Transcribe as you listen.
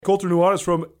Colter Nuanez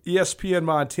from ESPN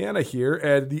Montana here,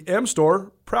 and the M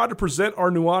Store, proud to present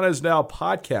our Nuanez Now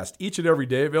podcast each and every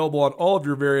day, available on all of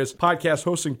your various podcast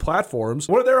hosting platforms.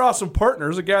 One of their awesome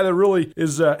partners, a guy that really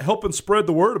is helping spread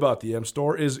the word about the M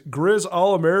Store, is Grizz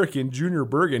All-American Junior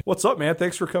Bergen. What's up, man?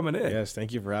 Thanks for coming in. Yes,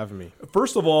 thank you for having me.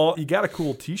 First of all, you got a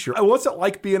cool t-shirt. What's it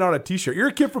like being on a t-shirt? You're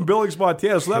a kid from Billings,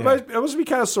 Montana, so that must be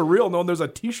kind of surreal knowing there's a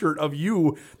t-shirt of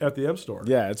you at the M Store.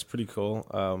 Yeah, it's pretty cool.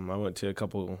 I went to a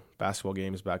couple basketball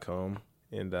games back home,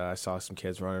 and I saw some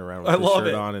kids running around with the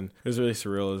shirt on, and it was really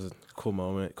surreal. It was a cool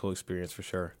moment, cool experience for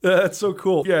sure. That's so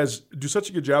cool. You guys do such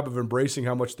a good job of embracing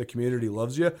how much the community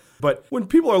loves you. But when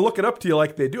people are looking up to you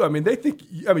like they do, they think,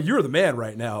 you're the man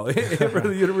right now for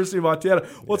the University of Montana.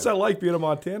 What's that like being a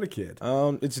Montana kid?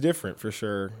 It's different for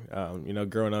sure.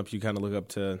 Growing up, you kind of look up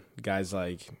to guys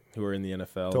like who are in the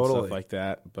NFL and stuff like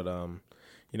that. But,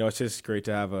 it's just great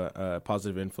to have a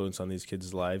positive influence on these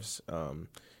kids' lives.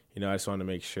 I just want to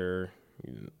make sure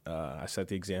I set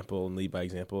the example and lead by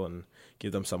example and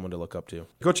give them someone to look up to.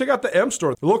 Go check out the M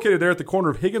Store. They're located there at the corner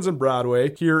of Higgins and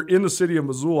Broadway here in the city of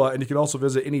Missoula, and you can also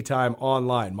visit anytime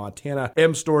online,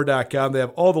 montanamstore.com. They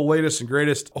have all the latest and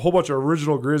greatest, a whole bunch of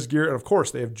original Grizz gear, and of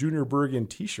course, they have Junior Bergen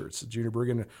t-shirts. Junior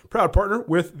Bergen, proud partner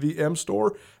with the M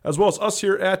Store, as well as us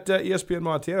here at ESPN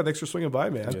Montana. Thanks for swinging by,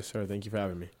 man. Yes, sir. Thank you for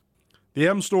having me. The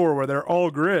M Store, where they're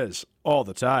all Grizz all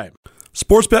the time.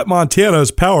 Sportsbet Montana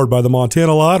is powered by the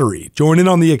Montana Lottery. Join in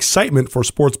on the excitement for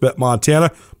Sportsbet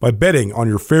Montana by betting on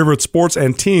your favorite sports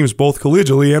and teams both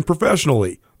collegially and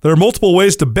professionally. There are multiple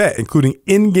ways to bet, including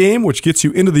in-game, which gets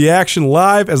you into the action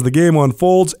live as the game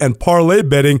unfolds, and parlay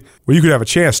betting, where you could have a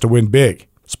chance to win big.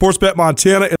 Sportsbet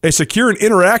Montana is a secure and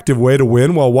interactive way to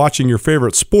win while watching your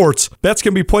favorite sports. Bets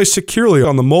can be placed securely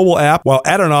on the mobile app while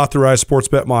at an authorized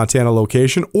Sportsbet Montana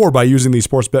location or by using the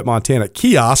Sportsbet Montana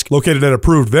kiosk located at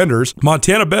approved vendors.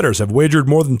 Montana bettors have wagered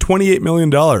more than $28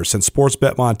 million since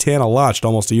Sportsbet Montana launched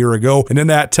almost a year ago, and in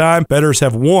that time, bettors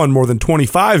have won more than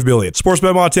 $25 million.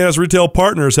 Sportsbet Montana's retail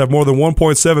partners have more than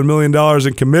 $1.7 million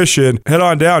in commission. Head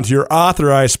on down to your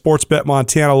authorized Sportsbet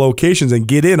Montana locations and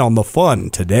get in on the fun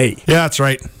today. Yeah, that's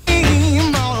right.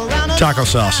 Taco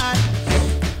sauce.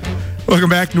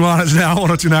 Welcome back to Nuanez Now,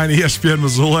 102.9 ESPN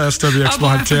Missoula, SWX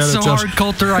Montana. So hard,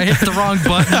 Colter. I hit the wrong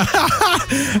button.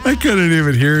 I couldn't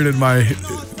even hear it in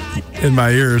my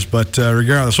ears, but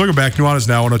regardless, welcome back to Nuanez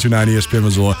Now, 102.9 ESPN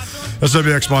Missoula,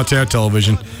 SWX Montana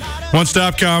Television.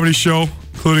 One-stop comedy show,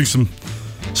 including some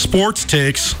sports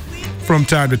takes from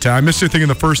time to time. Missed anything in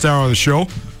the first hour of the show?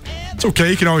 It's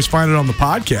okay. You can always find it on the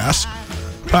podcast.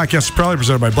 Podcast is proudly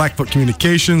presented by Blackfoot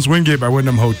Communications, Wingate by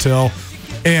Wyndham Hotel,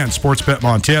 and Sportsbet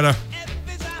Montana.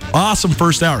 Awesome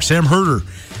first hour. Sam Herder,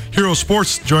 Hero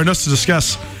Sports, joined us to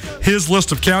discuss his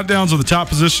list of countdowns of the top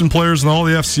position players in all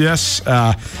the FCS.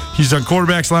 He's done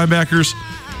quarterbacks, linebackers.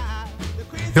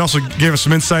 He also gave us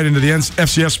some insight into the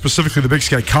FCS, specifically the Big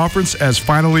Sky Conference, as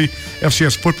finally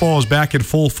FCS football is back in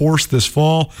full force this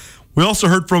fall. We also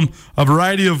heard from a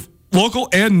variety of local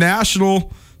and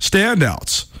national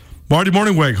standouts. Marty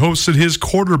Morningweg hosted his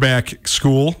quarterback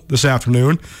school this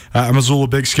afternoon at Missoula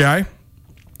Big Sky.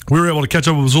 We were able to catch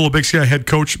up with Missoula Big Sky head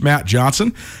coach Matt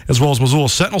Johnson, as well as Missoula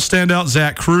Sentinel standout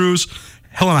Zach Cruz,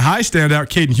 Helena High standout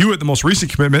Caden Hewitt, the most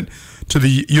recent commitment to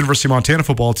the University of Montana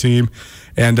football team,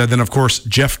 and then, of course,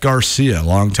 Jeff Garcia,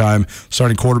 longtime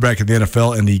starting quarterback in the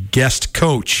NFL and the guest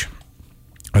coach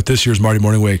at this year's Marty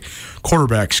Morningweg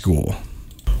quarterback school.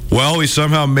 Well, we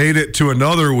somehow made it to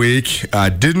another week. I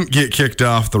didn't get kicked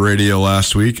off the radio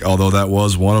last week, although that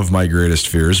was one of my greatest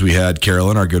fears. We had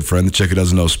Carolyn, our good friend, the chick who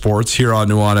doesn't know sports, here on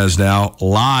Nuanez Now,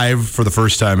 live for the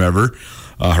first time ever.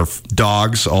 Her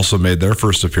dogs also made their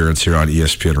first appearance here on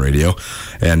ESPN Radio,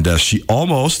 and she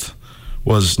almost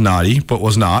was naughty, but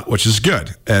was not, which is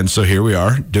good. And so here we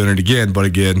are, doing it again, but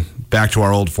again, back to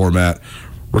our old format,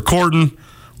 recording,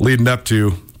 leading up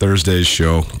to Thursday's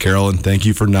show. Carolyn, thank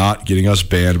you for not getting us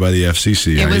banned by the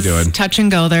FCC. How are you doing? It was touch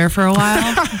and go there for a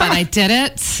while, but I did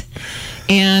it.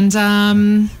 And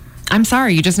I'm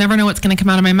sorry. You just never know what's going to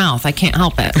come out of my mouth. I can't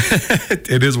help it.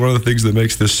 It is one of the things that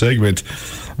makes this segment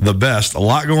the best. A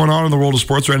lot going on in the world of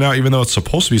sports right now, even though it's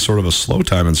supposed to be sort of a slow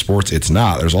time in sports. It's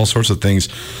not. There's all sorts of things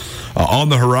on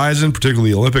the horizon,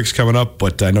 particularly the Olympics coming up,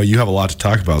 but I know you have a lot to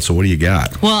talk about, so what do you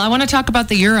got? Well, I want to talk about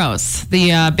the Euros,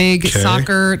 the big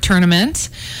soccer tournament.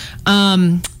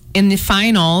 In the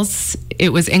finals,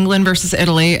 it was England versus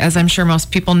Italy, as I'm sure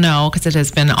most people know, because it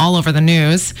has been all over the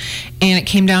news, and it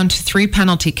came down to 3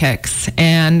 penalty kicks,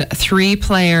 and 3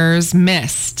 players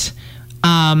missed,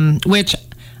 which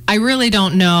I really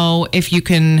don't know if you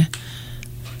can...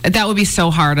 That would be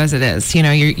so hard as it is. You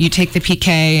know, you take the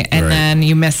PK and then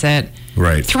you miss it.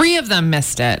 Right. 3 of them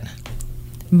missed it.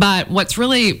 But what's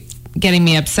really getting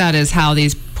me upset is how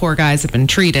these poor guys have been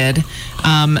treated.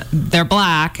 They're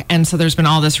black, and so there's been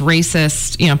all this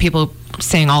racist, people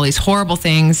saying all these horrible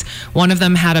things. One of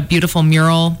them had a beautiful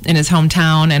mural in his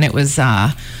hometown, and it was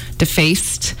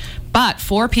defaced. But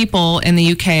 4 people in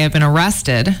the UK have been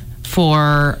arrested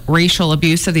for racial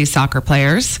abuse of these soccer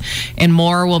players, and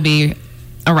more will be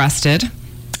arrested.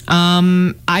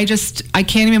 I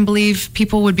can't even believe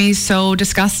people would be so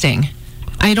disgusting.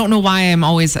 I don't know why I'm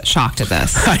always shocked at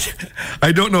this.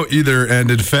 I don't know either.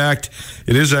 And in fact,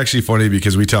 it is actually funny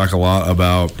because we talk a lot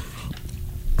about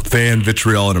fan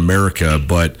vitriol in America,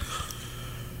 but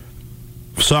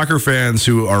soccer fans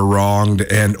who are wronged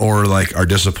and or are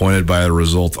disappointed by the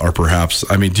result are perhaps,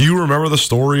 do you remember the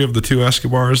story of the 2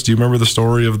 Escobars? Do you remember the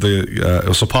story of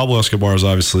so Pablo Escobar is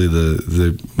obviously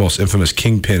the most infamous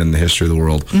kingpin in the history of the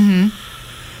world. Mm-hmm.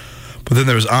 But then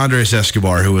there was Andres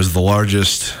Escobar, who was the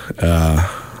largest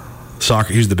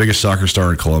he's the biggest soccer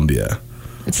star in Colombia.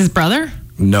 It's his brother?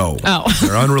 No. Oh.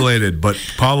 They're unrelated, but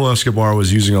Pablo Escobar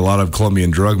was using a lot of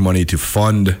Colombian drug money to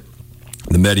fund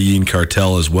the Medellin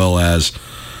cartel as well as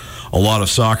a lot of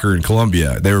soccer in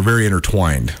Colombia. They were very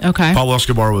intertwined. Okay. Pablo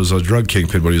Escobar was a drug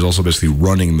kingpin, but he's also basically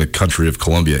running the country of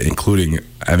Colombia, including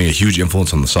having a huge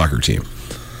influence on the soccer team.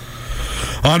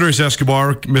 Andres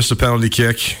Escobar missed a penalty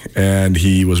kick, and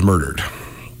he was murdered.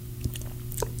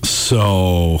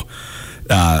 So,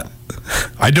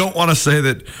 I don't want to say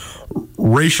that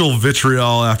racial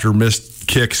vitriol after missed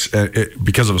kicks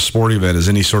because of a sporting event is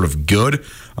any sort of good.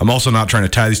 I'm also not trying to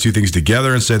tie these two things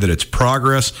together and say that it's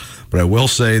progress, but I will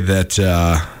say that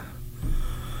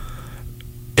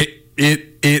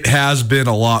it has been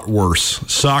a lot worse.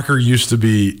 Soccer used to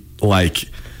be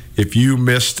if you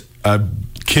missed a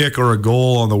kick or a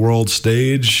goal on the world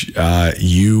stage,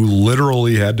 you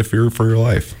literally had to fear for your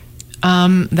life.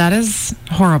 That is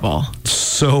horrible.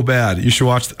 So bad. You should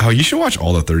watch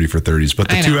all the 30 for 30s. But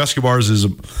the 2 Escobars is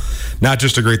not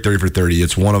just a great 30 for 30.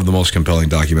 It's one of the most compelling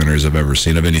documentaries I've ever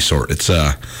seen of any sort.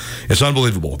 It's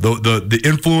unbelievable. The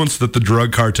influence that the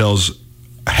drug cartels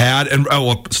had and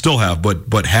still have,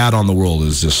 but had on the world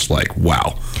is just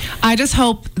wow. I just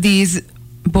hope these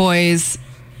boys,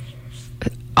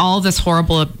 all this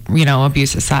horrible,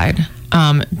 abuse aside,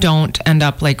 don't end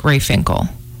up like Ray Finkel.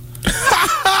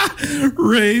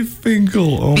 Ray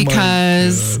Finkel. Oh,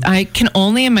 because I can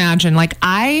only imagine,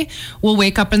 I will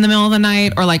wake up in the middle of the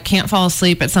night or can't fall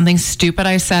asleep at something stupid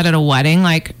I said at a wedding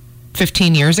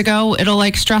 15 years ago. It'll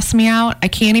stress me out. I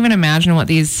can't even imagine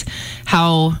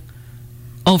how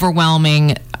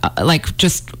overwhelming,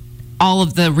 just all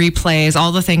of the replays,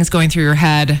 all the things going through your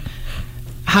head.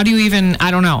 How do you even,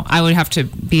 I don't know. I would have to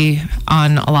be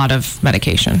on a lot of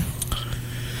medication.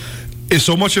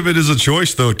 So much of it is a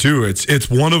choice, though, too. It's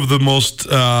one of the most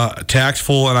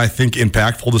tactful and I think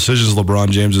impactful decisions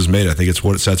LeBron James has made. I think it's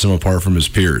what sets him apart from his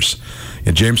peers.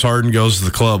 And James Harden goes to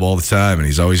the club all the time, and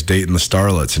he's always dating the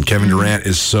starlets. And Kevin Durant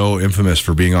is so infamous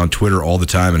for being on Twitter all the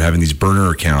time and having these burner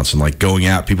accounts and going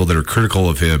at people that are critical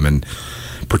of him and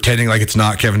pretending like it's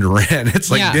not Kevin Durant. It's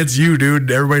It's you,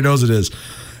 dude. Everybody knows it is.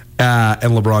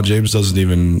 And LeBron James does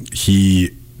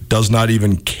not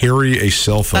even carry a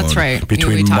cell phone. That's right.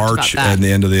 Between March and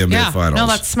the end of the NBA Finals. No,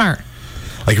 that's smart.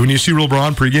 When you see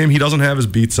LeBron pregame, he doesn't have his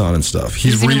beats on and stuff.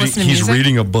 He's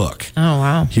reading a book. Oh,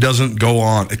 wow. He doesn't go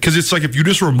on. Because it's if you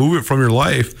just remove it from your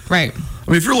life. Right.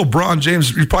 If you're LeBron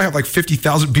James, you probably have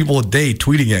 50,000 people a day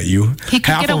tweeting at you. He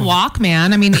could get a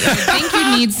Walkman. I think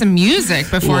you need some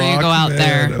music before you go out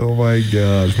there. Oh, my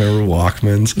God. Remember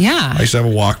Walkmans? Yeah. I used to have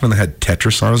a Walkman that had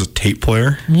Tetris on it. It was a tape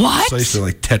player. What? So I used to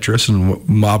Tetris and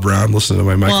mob around listening to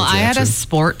my Michael Jackson. Well, I had a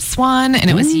sports one, and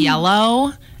it was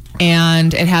yellow.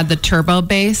 And it had the turbo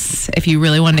bass. If you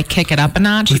really wanted to kick it up a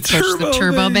notch, you'd push the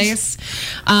turbo bass.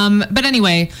 But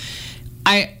anyway,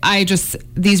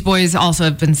 these boys also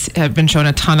have been shown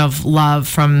a ton of love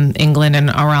from England and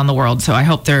around the world. So I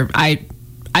hope I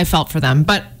felt for them.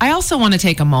 But I also want to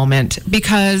take a moment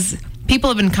because people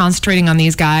have been concentrating on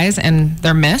these guys and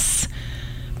their miss.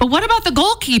 But what about the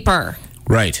goalkeeper?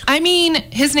 Right.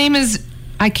 His name is,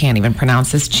 I can't even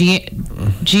pronounce this,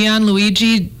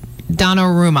 Gianluigi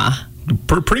Donnarumma.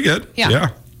 Pretty good. Yeah.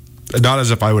 Not as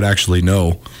if I would actually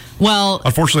know. Well,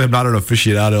 unfortunately, I'm not an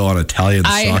aficionado on Italian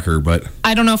soccer, but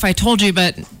I don't know if I told you,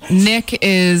 but Nick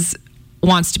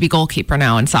wants to be goalkeeper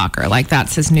now in soccer.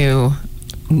 That's his new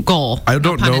goal. I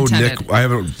don't know Nick. I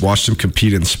haven't watched him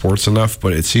compete in sports enough,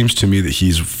 but it seems to me that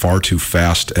he's far too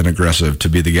fast and aggressive to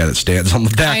be the guy that stands on the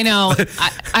back. I know.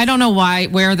 I don't know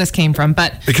where this came from,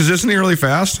 but because isn't he really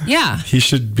fast? Yeah, he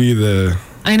should be the.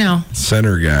 I know.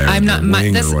 Center guy. I'm not.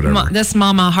 This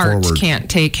mama heart can't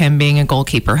take him being a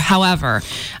goalkeeper. However,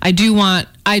 I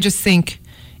just think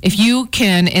if you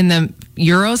can, in the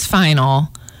Euros final,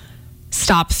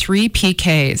 stop 3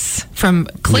 PKs from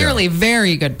clearly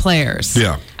very good players.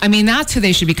 Yeah. I mean, that's who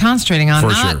they should be concentrating on,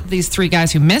 not sure. these 3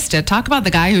 guys who missed it. Talk about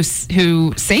the guy who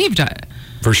saved it.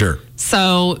 For sure.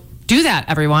 So do that,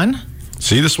 everyone.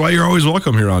 See, this is why you're always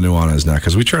welcome here on Nuanez now,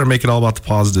 because we try to make it all about the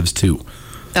positives too.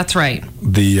 That's right.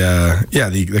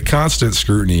 The constant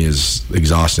scrutiny is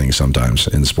exhausting sometimes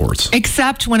in sports.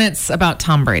 Except when it's about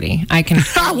Tom Brady. I can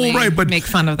make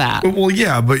fun of that. Well,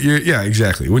 yeah, but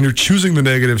exactly. When you're choosing the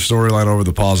negative storyline over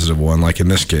the positive one, like in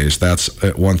this case, that's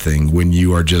one thing. When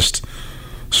you are just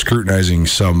scrutinizing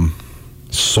some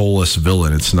soulless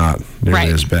villain, it's not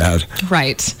nearly as bad.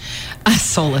 Right. A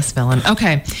soulless villain.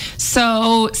 Okay.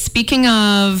 So speaking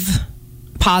of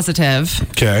positive,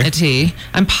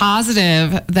 I'm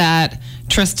positive that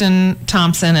Tristan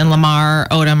Thompson and Lamar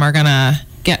Odom are going to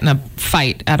get in a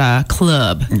fight at a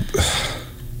club.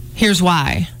 Here's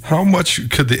why. How much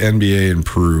could the NBA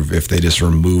improve if they just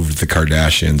removed the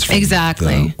Kardashians from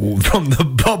the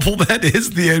bubble that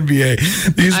is the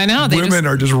NBA? These women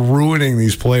are just ruining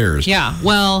these players. Yeah.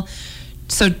 Well,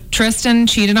 so Tristan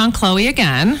cheated on Khloe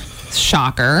again.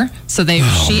 Shocker. So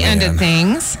she ended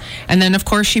things. And then, of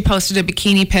course, she posted a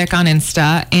bikini pic on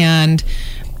Insta, and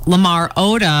Lamar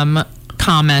Odom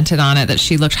commented on it that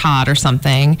she looked hot or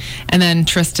something. And then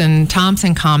Tristan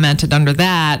Thompson commented under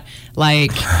that,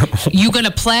 like, you gonna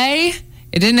play?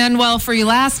 It didn't end well for you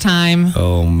last time.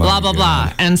 Oh, my blah, blah, God.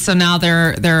 blah. And so now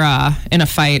they're in a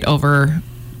fight over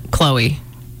Khloe.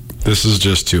 This is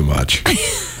just too much.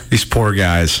 These poor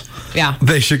guys. Yeah.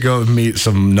 They should go meet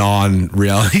some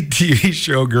non-reality TV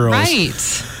show girls.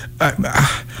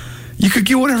 Right. You could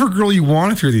get whatever girl you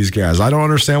want if you're these guys. I don't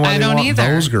understand why they want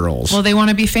those girls. Well, they want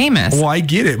to be famous. Well, I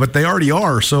get it, but they already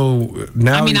are. So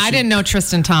now I didn't know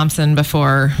Tristan Thompson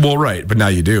before. Well, right, but now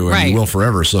you do, and you will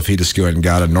forever. So if he just go ahead and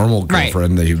got a normal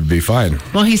girlfriend, then he would be fine.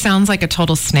 Well, he sounds like a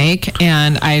total snake,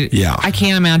 and I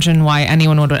can't imagine why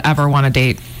anyone would ever want to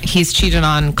date. He's cheated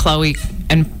on Khloe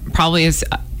and probably his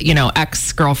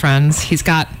ex-girlfriends. He's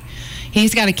got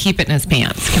to keep it in his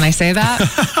pants. Can I say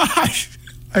that?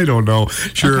 I don't know.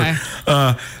 Sure. Okay.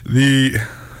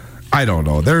 I don't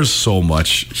know. There's so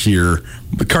much here.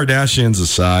 The Kardashians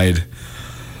aside.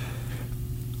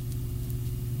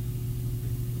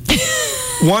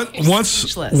 I'm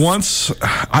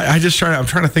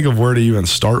trying to think of where to even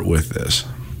start with this.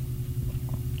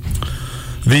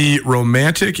 The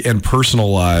romantic and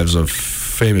personal lives of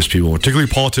famous people,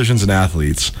 particularly politicians and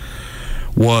athletes,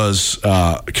 was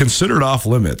considered off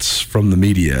limits from the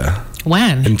media.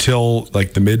 When? Until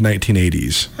like the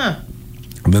mid-1980s. Huh.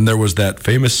 And then there was that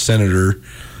famous senator,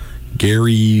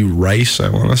 Gary Rice, I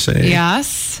want to say.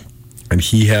 Yes. And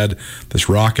he had this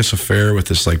raucous affair with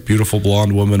this like beautiful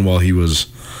blonde woman while he was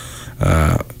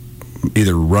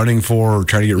either running for or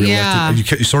trying to get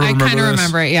reelected. Yeah. You sort of remember this? I kind of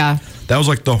remember it, yeah. That was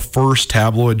like the first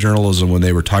tabloid journalism when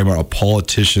they were talking about a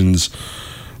politician's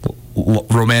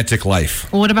romantic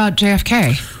life. What about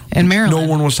JFK in Maryland? No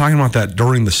one was talking about that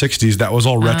during the 60s. That was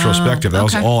all retrospective. That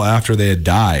was all after they had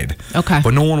died. Okay.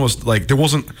 But no one was like, there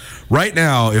wasn't, right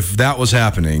now, if that was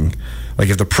happening, like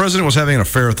if the president was having an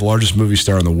affair with the largest movie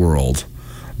star in the world,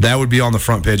 that would be on the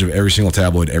front page of every single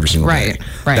tabloid every single day.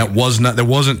 Right. There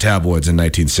wasn't tabloids in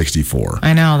 1964.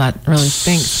 I know, that really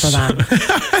stinks for them.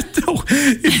 No,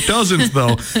 it doesn't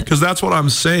though, because that's what I'm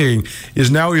saying is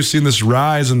now we've seen this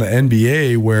rise in the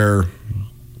NBA where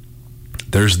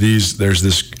there's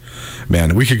this,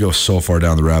 man, we could go so far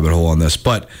down the rabbit hole on this,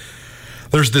 but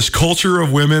there's this culture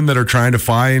of women that are trying to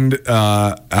find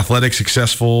athletic,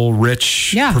 successful,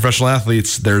 rich, professional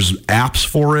athletes. There's apps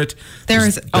for it.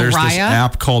 There's this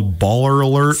app called Baller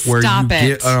Alert where you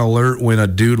get an alert when a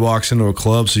dude walks into a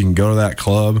club so you can go to that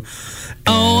club.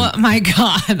 Oh my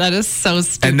God, that is so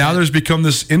stupid. And now there's become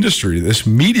this industry, this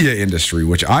media industry,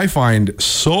 which I find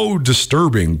so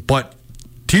disturbing, but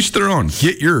teach their own,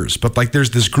 get yours. But like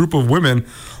there's this group of women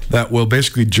that will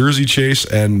basically jersey chase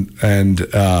and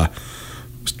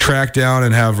track down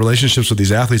and have relationships with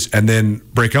these athletes and then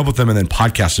break up with them and then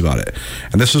podcast about it.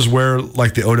 And this is where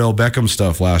like the Odell Beckham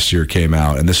stuff last year came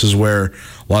out. And this is where a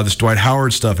lot of this Dwight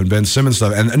Howard stuff and Ben Simmons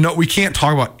stuff. And no, we can't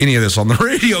talk about any of this on the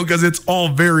radio because it's all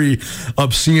very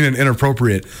obscene and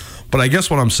inappropriate. But I guess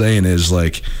what I'm saying is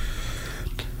like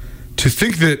to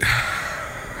think that,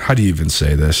 how do you even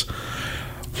say this?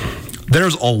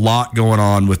 There's a lot going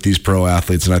on with these pro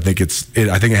athletes, and I think it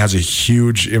has a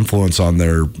huge influence on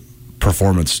their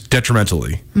performance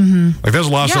detrimentally. Mm-hmm. Like there's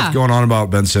a lot of stuff going on about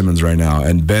Ben Simmons right now,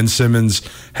 and Ben Simmons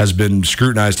has been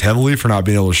scrutinized heavily for not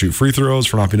being able to shoot free throws,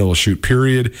 for not being able to shoot,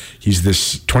 period. He's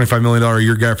this $25 million a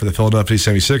year guy for the Philadelphia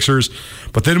 76ers.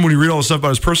 But then when you read all the stuff about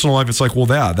his personal life, it's like, well,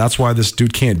 that's why this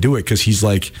dude can't do it, because he's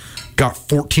like got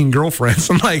 14 girlfriends.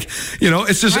 I'm like,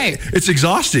 it's just, it's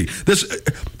exhausting.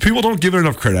 People don't give it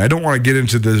enough credit. I don't want to get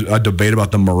into a debate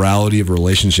about the morality of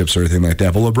relationships or anything like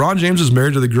that, but LeBron James is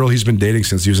married to the girl he's been dating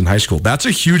since he was in high school. That's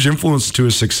a huge influence to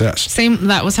his success.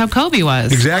 That was how Kobe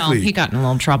was. Exactly. Well, he got in a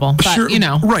little trouble, but sure,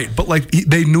 right? But like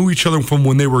they knew each other from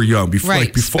when they were young.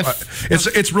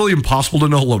 It's really impossible to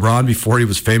know LeBron before he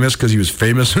was famous, because he was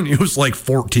famous when he was like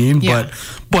 14. Yeah.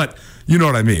 But you know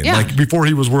what I mean? Yeah. Like before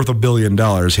he was worth $1 billion,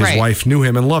 his wife knew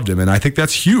him and loved him, and I think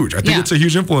that's huge. I think it's a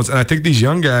huge influence, and I think these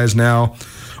young guys now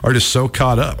are just so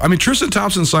caught up. I mean, Tristan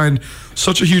Thompson signed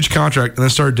such a huge contract and then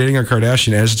started dating a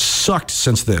Kardashian, and it's sucked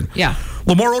since then. Yeah.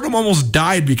 Lamar Odom almost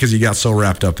died because he got so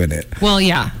wrapped up in it. Well,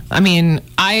 yeah. I mean,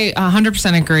 I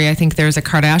 100% agree. I think there's a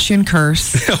Kardashian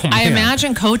curse. I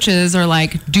imagine coaches are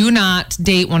like, do not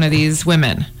date one of these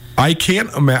women. I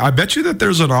can't imagine. I bet you that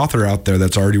there's an author out there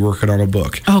that's already working on a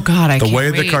book. Oh, God, I can't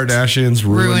wait. The way the Kardashians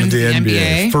ruined the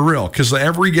NBA. For real. Because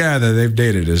every guy that they've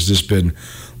dated has just been...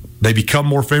 They become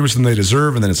more famous than they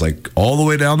deserve, and then it's like all the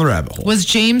way down the rabbit hole. Was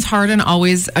James Harden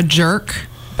always a jerk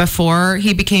before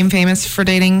he became famous for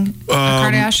dating a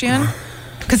Kardashian?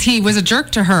 Because he was a jerk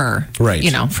to her, right?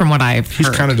 From what I've heard. He's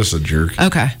kind of just a jerk.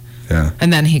 Okay. Yeah.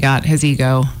 And then he got his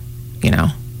ego,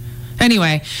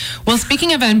 Anyway, well,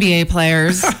 speaking of NBA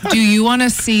players, do you want to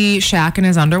see Shaq in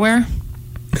his underwear?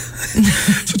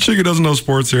 It's a chick who doesn't know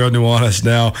sports here on Nuanez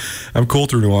Now. I'm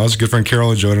Colter Nuanez. Good friend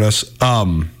Carolyn joining us.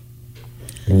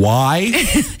 Why?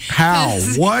 How?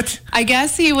 What? I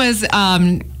guess he was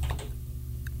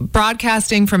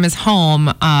broadcasting from his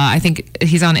home. I think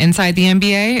he's on Inside the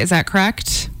NBA. Is that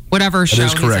correct? Whatever show.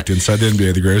 That is correct. Inside the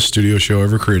NBA, the greatest studio show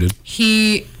ever created.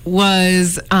 He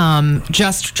was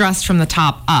just dressed from the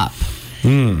top up.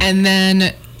 And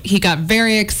then he got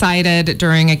very excited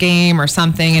during a game or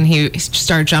something, and he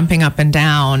started jumping up and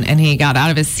down, and he got out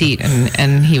of his seat,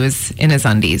 and he was in his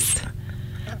undies.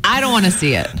 I don't want to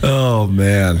see it. Oh,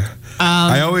 man.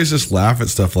 I always just laugh at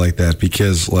stuff like that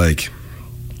because, like,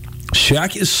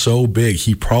 Shaq is so big.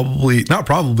 He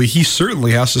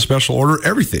certainly has to special order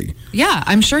everything. Yeah,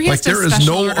 I'm sure he has to special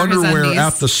order. Like, there is no underwear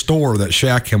at the store that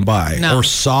Shaq can buy. No. Or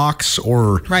socks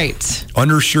or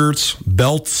undershirts,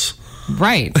 belts.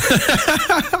 Right.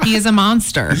 He is a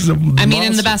monster. I mean,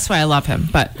 in the best way. I love him,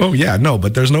 but oh yeah, no,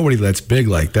 but there's nobody that's big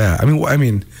like that. I mean, what do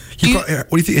you think?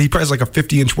 He probably has like a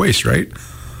 50-inch waist, right?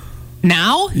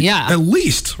 Now, yeah, at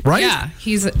least, right? Yeah,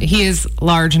 he is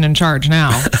large and in charge now.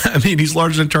 I mean, he's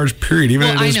large and in charge. Period. Even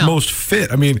at his most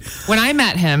fit. I mean, when I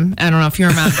met him, I don't know if you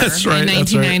remember, that's right, in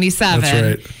 1997,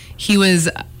 that's right. He was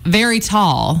very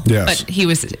tall, but he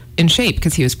was in shape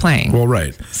because he was playing. Well,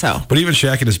 right. So, but even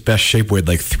Shaq in his best shape weighed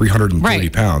like 330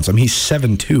 pounds. I mean, he's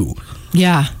 7'2".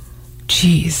 Yeah.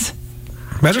 Jeez.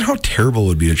 Imagine how terrible it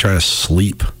would be to try to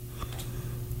sleep.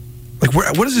 Like,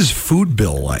 what is his food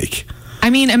bill like? I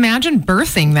mean, imagine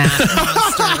birthing that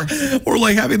monster. Or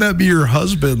like having that be your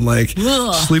husband, like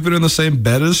sleeping in the same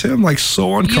bed as him, like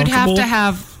so uncomfortable. You'd have to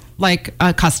have like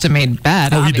a custom-made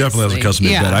bed. Oh, he definitely has a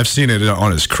custom-made bed. I've seen it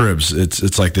on his cribs.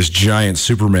 It's like this giant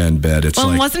Superman bed. It's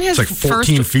wasn't his it's like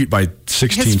 14 feet by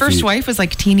 16 feet. His first wife was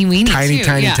like teeny weeny tiny.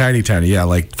 Yeah,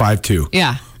 like 5'2".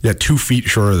 Yeah. Yeah, 2 feet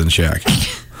shorter than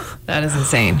Shaq. That is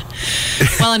insane.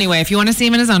 Well, anyway, if you want to see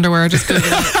him in his underwear, just Google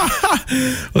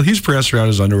it. Well, he's pressed around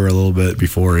his underwear a little bit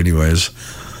before anyways.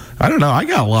 I don't know. I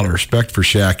got a lot of respect for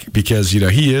Shaq because,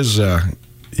 he is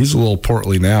he's a little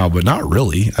portly now, but not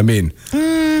really. I mean,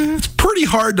 it's pretty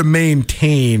hard to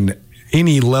maintain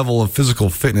any level of physical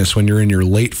fitness when you're in your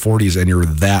late 40s and you're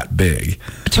that big.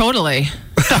 Totally.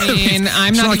 I mean,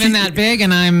 I'm not even that big,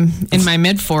 and I'm in my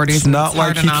mid-40s. It's not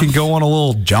like he can go on a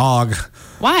little jog.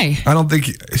 Why? I don't think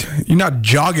you're not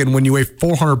jogging when you weigh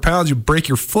 400 pounds. You break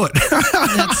your foot.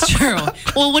 That's true.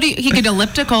 Well, he could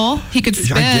elliptical. He could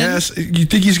spin. I guess. You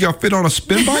think he's got to fit on a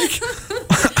spin bike?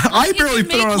 I barely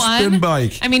fit on a spin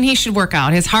bike. I mean, he should work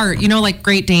out. His heart, like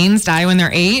Great Danes die when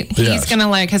they're 8. He's going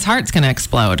to his heart's going to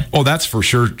explode. Oh, that's for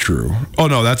sure true. Oh,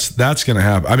 no, that's going to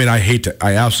happen. I mean, I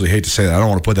absolutely hate to say that. I don't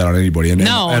want to put that on anybody. And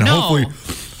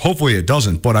hopefully it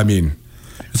doesn't. But I mean,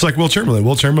 it's like Will Chamberlain.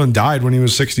 Will Chamberlain died when he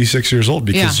was 66 years old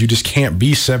because you just can't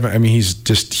be 7. I mean, he's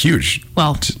just huge.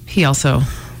 Well, he also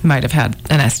might have had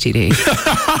an STD.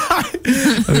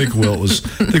 I think Wilt was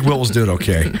doing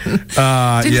okay.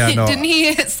 Didn't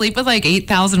he sleep with like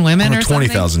 8,000 women or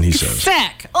 20,000? He says.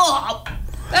 Sick. Oh,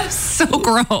 that's so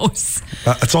gross.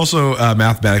 It's also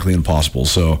mathematically impossible.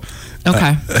 So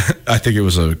Okay. I think it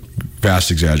was a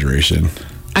vast exaggeration.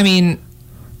 I mean,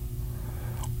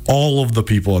 all of the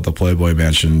people at the Playboy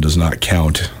Mansion does not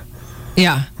count.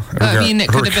 Yeah. I mean, it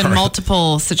could have been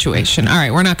multiple situation. All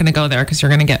right, we're not going to go there because you're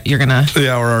going to.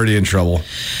 Yeah, we're already in trouble.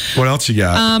 What else you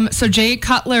got? So Jay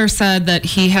Cutler said that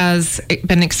he has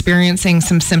been experiencing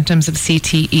some symptoms of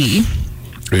CTE.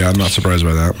 Yeah, I'm not surprised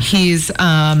by that. He's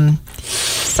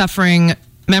suffering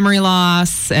memory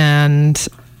loss and,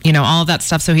 all of that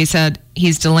stuff. So he said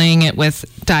he's delaying it with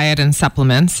diet and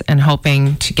supplements and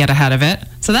hoping to get ahead of it.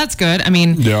 So that's good. I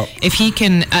mean, if he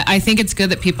can, I think it's good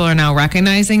that people are now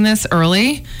recognizing this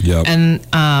early and,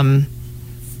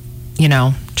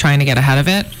 trying to get ahead of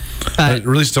it. But I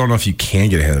really still don't know if you can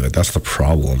get ahead of it. That's the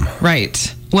problem.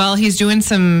 Right. Well, he's doing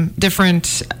some different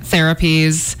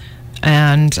therapies,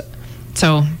 and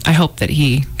so I hope that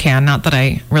he can. Not that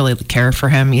I really care for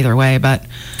him either way, but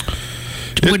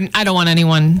I don't want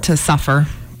anyone to suffer.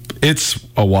 It's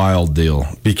a wild deal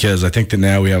because I think that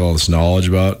now we have all this knowledge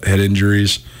about head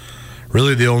injuries.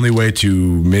 Really, the only way to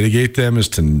mitigate them is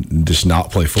to just not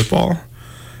play football.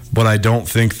 But I don't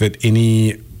think that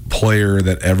any player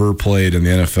that ever played in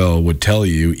the NFL would tell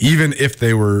you, even if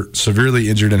they were severely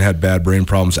injured and had bad brain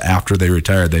problems after they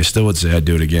retired, they still would say, I'd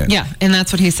do it again. Yeah, and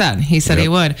that's what he said. He said he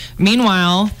would.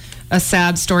 Meanwhile, a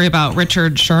sad story about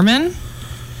Richard Sherman.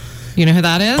 You know who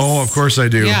that is? Oh, of course I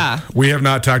do. Yeah. We have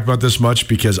not talked about this much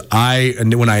because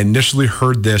when I initially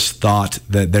heard this, thought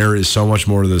that there is so much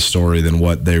more to this story than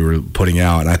what they were putting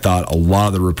out. And I thought a lot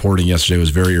of the reporting yesterday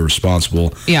was very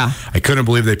irresponsible. Yeah. I couldn't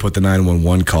believe they put the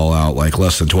 911 call out like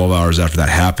less than 12 hours after that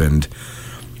happened.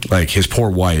 Like his poor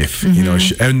wife,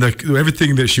 and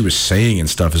everything that she was saying and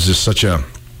stuff is just such a,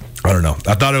 I don't know.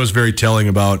 I thought it was very telling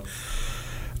about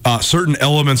certain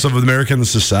elements of American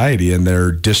society and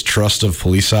their distrust of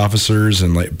police officers.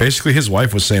 And like basically his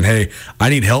wife was saying, hey, I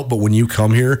need help, but when you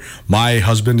come here, my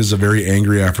husband is a very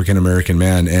angry African-American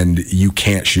man and you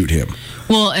can't shoot him.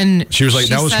 Well, and she was like,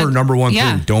 that was her number one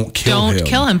thing. Don't kill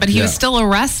him. But he was still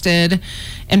arrested.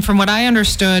 And from what I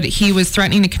understood, he was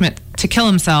threatening to kill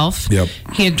himself. Yep.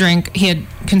 He had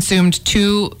consumed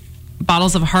 2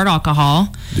 bottles of hard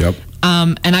alcohol. Yep.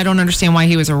 And I don't understand why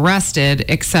he was arrested,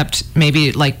 except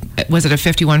maybe was it a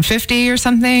 5150 or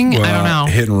something? Well, I don't know.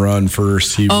 Hit and run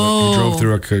first. He drove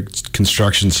through a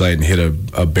construction site and hit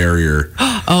a barrier.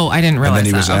 Oh, I didn't realize that.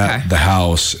 And then he was at the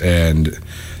house. And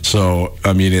so,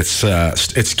 I mean,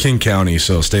 it's King County,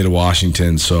 so state of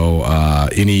Washington. So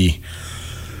any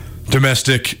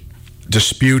domestic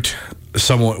dispute,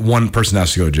 one person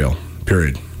has to go to jail,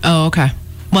 period. Oh, okay.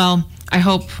 Well, I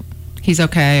hope he's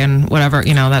okay and whatever,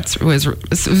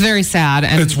 it's very sad.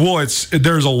 And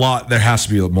there's a lot, there has to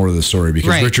be more to the story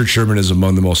because Richard Sherman is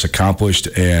among the most accomplished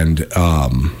and,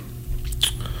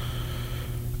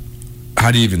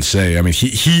 how do you even say? I mean,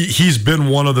 he's been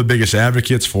one of the biggest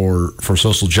advocates for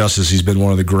social justice. He's been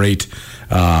one of the great,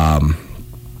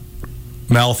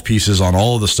 mouthpieces on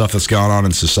all of the stuff that's gone on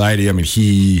in society. I mean,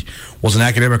 he was an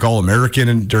academic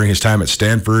All-American during his time at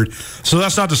Stanford. So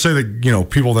that's not to say that,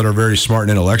 people that are very smart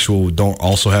and intellectual don't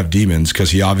also have demons,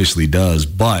 because he obviously does.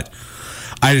 But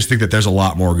I just think that there's a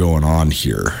lot more going on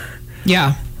here.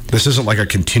 Yeah. This isn't like a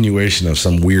continuation of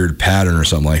some weird pattern or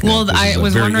something like that. Well, I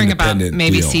was wondering about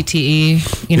maybe deal.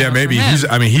 CTE. Yeah, maybe.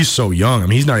 He's so young. I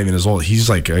mean, he's not even as old. He's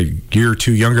like a year or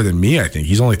two younger than me, I think.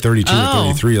 He's only 32 or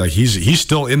 33. Like he's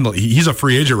still he's a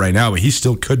free agent right now, but he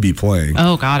still could be playing.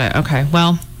 Oh, got it. Okay.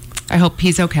 Well, I hope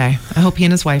he's okay. I hope he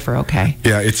and his wife are okay.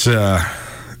 Yeah, it's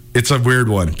a weird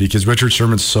one because Richard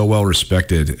Sherman's so well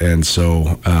respected, and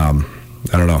so I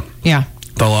don't know. Yeah.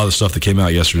 A lot of the stuff that came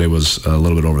out yesterday was a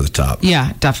little bit over the top.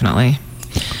 Yeah, definitely.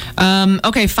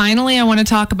 Okay, finally, I want to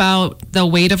talk about The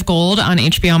Weight of Gold on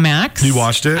HBO Max. You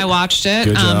watched it? I watched it.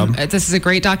 Good job. This is a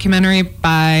great documentary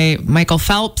by Michael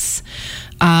Phelps.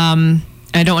 I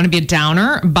don't want to be a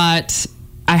downer, but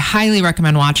I highly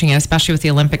recommend watching it, especially with the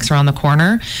Olympics around the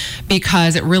corner,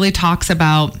 because it really talks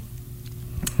about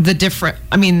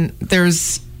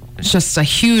there's just a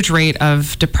huge rate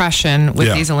of depression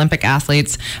with these Olympic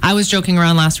athletes. I was joking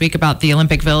around last week about the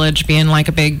Olympic Village being like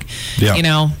a big,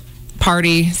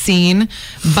 party scene.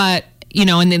 But,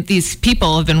 and these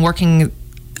people have been working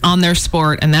on their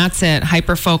sport, and that's it,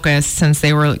 hyper-focused since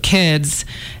they were kids.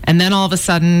 And then all of a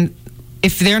sudden,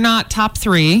 if they're not top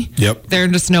 3, they're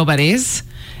just nobodies.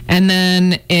 And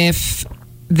then if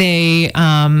they,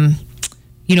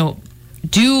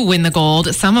 do win the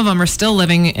gold, some of them are still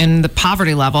living in the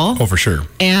poverty level. Oh, for sure.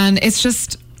 And it's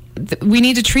just, we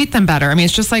need to treat them better. I mean,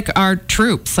 it's just like our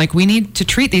troops. Like, we need to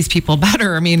treat these people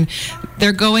better. I mean,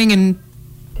 they're going and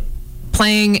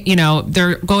playing,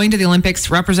 they're going to the Olympics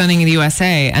representing the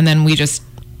USA, and then we just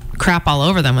crap all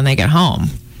over them when they get home.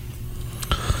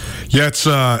 Yeah,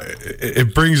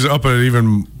 it brings up an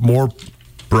even more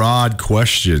broad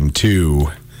question too.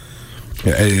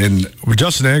 And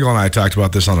Justin Angle and I talked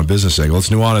about this on a business angle. It's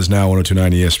Nuanez Now,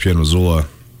 102.9 ESPN Missoula.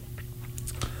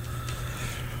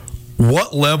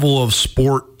 What level of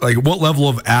sport, like what level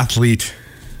of athlete,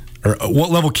 or what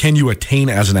level can you attain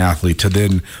as an athlete to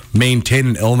then maintain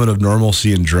an element of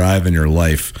normalcy and drive in your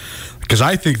life? Because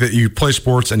I think that you play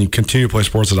sports and you continue to play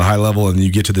sports at a high level, and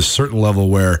you get to this certain level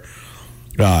where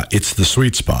it's the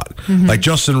sweet spot. Mm-hmm. Like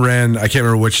Justin ran, I can't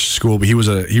remember which school, but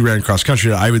he ran cross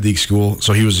country at Ivy League school.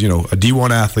 So he was, a D1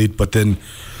 athlete, but then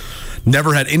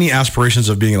never had any aspirations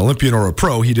of being an Olympian or a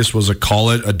pro. He just was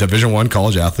a Division I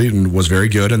college athlete and was very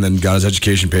good, and then got his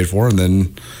education paid for, and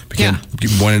then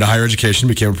went into higher education,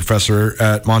 became a professor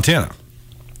at Montana.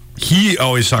 He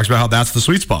always talks about how that's the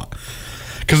sweet spot,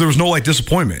 because there was no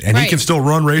disappointment, and he can still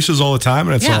run races all the time,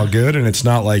 and it's all good, and it's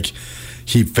not like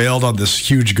he failed on this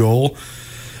huge goal.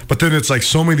 But then it's like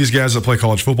so many of these guys that play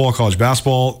college football, college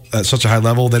basketball at such a high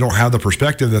level, they don't have the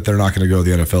perspective that they're not going to go to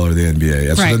the NFL or the NBA.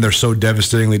 And so then they're so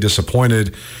devastatingly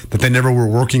disappointed that they never were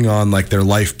working on their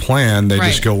life plan. They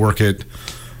just go work at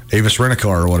Avis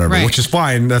Rent-A-Car or whatever, which is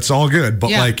fine. That's all good.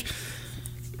 But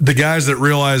the guys that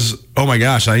realize, oh my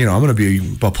gosh, I'm going to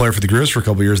be a player for the Grizz for a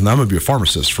couple of years, and I'm going to be a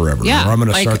pharmacist forever. Yeah, or I'm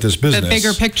going to start this business. The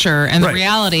bigger picture and the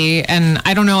reality. And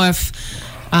I don't know if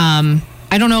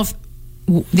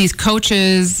these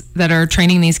coaches that are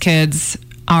training these kids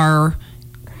are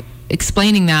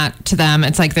explaining that to them.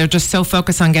 It's like they're just so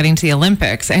focused on getting to the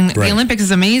Olympics, and the Olympics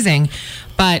is amazing,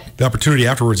 but the opportunity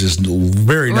afterwards is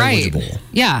very negligible.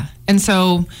 Yeah, and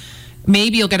so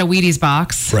maybe you'll get a Wheaties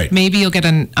box. Right. Maybe you'll get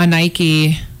a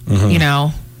Nike,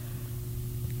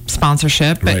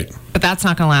 sponsorship, but that's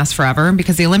not going to last forever,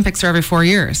 because the Olympics are every 4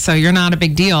 years. So you're not a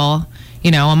big deal,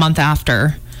 a month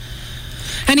after.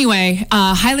 Anyway,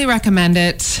 highly recommend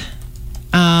it.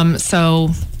 So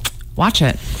watch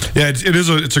it. Yeah,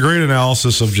 it's a great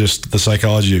analysis of just the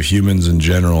psychology of humans in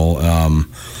general,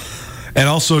 and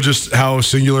also just how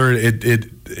singular it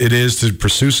is to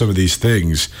pursue some of these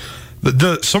things.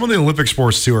 Some of the Olympic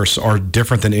sports too are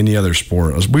different than any other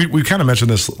sport. We kind of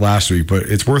mentioned this last week, but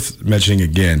it's worth mentioning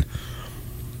again.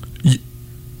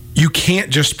 You can't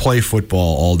just play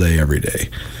football all day every day.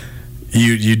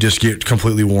 You just get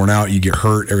completely worn out. You get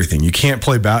hurt, everything. You can't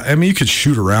play you could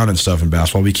shoot around and stuff in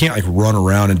basketball, but you can't run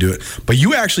around and do it. But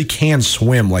you actually can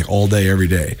swim all day, every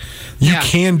day. You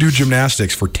can do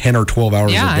gymnastics for 10 or 12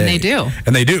 hours a day. Yeah, and they do.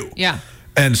 And they do. Yeah.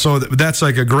 And so that's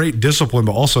a great discipline,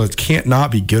 but also it can't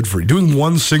not be good for you. Doing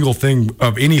one single thing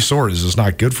of any sort is just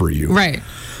not good for you. Right.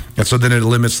 And so then it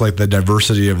limits the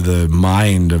diversity of the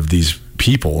mind of these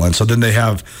people. And so then they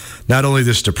have not only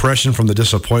this depression from the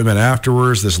disappointment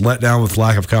afterwards, this letdown with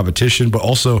lack of competition, but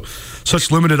also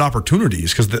such limited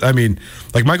opportunities. Because,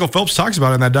 like Michael Phelps talks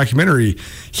about in that documentary,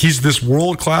 he's this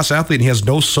world-class athlete and he has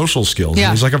no social skills. Yeah.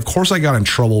 And he's like, of course I got in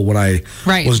trouble when I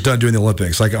was done doing the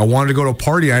Olympics. I wanted to go to a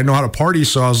party. I didn't know how to party,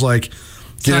 so I was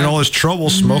getting in all this trouble,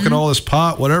 smoking all this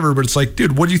pot, whatever. But it's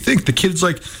dude, what do you think? The kid's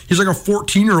he's a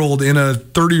 14-year-old in a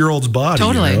 30-year-old's body.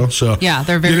 Totally. So yeah,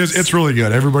 they're very. It's really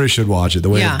good. Everybody should watch it. The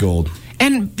Way of Gold.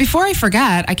 And before I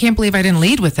forget, I can't believe I didn't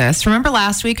lead with this. Remember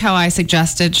last week how I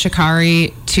suggested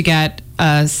Sha'Carri to get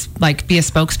be a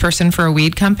spokesperson for a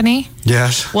weed company?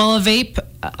 Yes. Well,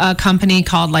 a company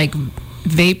called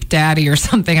Vape Daddy or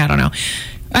something, I don't know,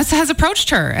 has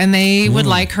approached her, and they would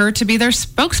like her to be their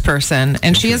spokesperson,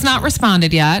 and she has not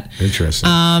responded yet. Interesting.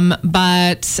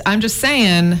 But I'm just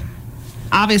saying,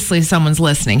 obviously someone's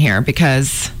listening here,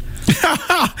 because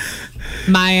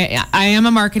I am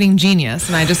a marketing genius,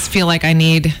 and I just feel like I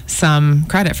need some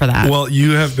credit for that. Well,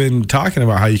 you have been talking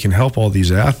about how you can help all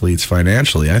these athletes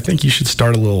financially. I think you should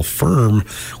start a little firm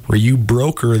where you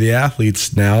broker the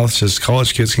athletes now, so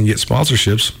college kids can get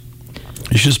sponsorships.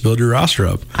 You should just build your roster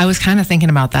up. I was kind of thinking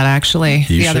about that, actually,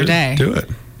 the other day. Do it.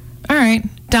 All right,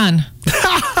 done.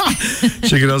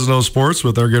 She doesn't know sports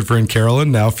with our good friend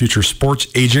Carolyn, now future sports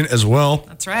agent as well.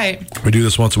 That's right. We do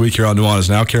this once a week here on Nuanez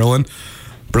Now. Carolyn,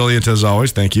 brilliant as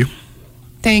always. Thank you.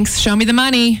 Thanks. Show me the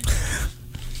money.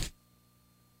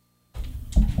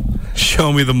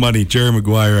 Show me the money. Jerry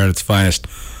Maguire at its finest.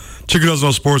 Chico Doesn't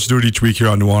Know Sports, do it each week here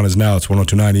on Nuanez Now. It's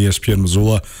 102.9 ESPN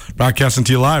Missoula. Broadcasting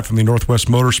to you live from the Northwest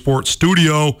Motorsports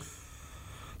Studio.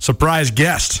 Surprise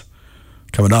guest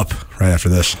coming up right after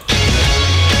this.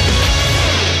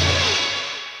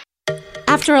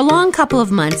 After a long couple of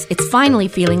months, it's finally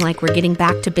feeling like we're getting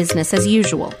back to business as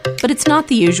usual. But it's not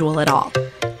the usual at all.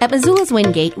 At Missoula's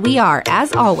Wingate, we are,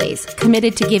 as always,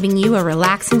 committed to giving you a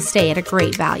relaxing stay at a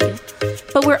great value.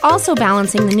 But we're also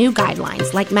balancing the new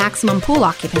guidelines like maximum pool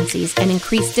occupancies and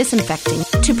increased disinfecting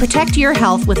to protect your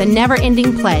health with a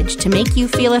never-ending pledge to make you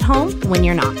feel at home when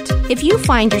you're not. If you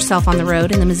find yourself on the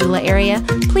road in the Missoula area,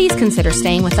 please consider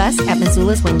staying with us at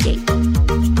Missoula's Wingate.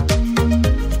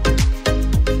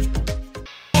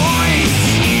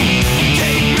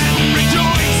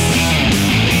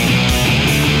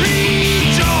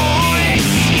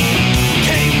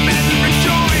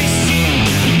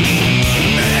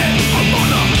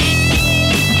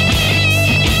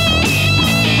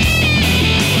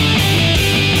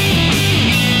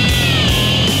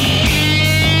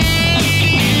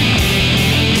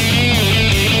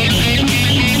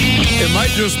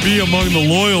 Just be among the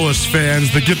Loyalist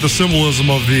fans that get the symbolism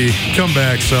of the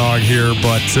comeback song here,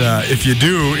 but if you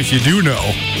do know,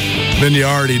 then you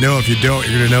already know. If you don't,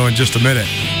 you're going to know in just a minute.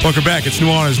 Welcome back. It's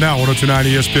Nuanez Now, 102.9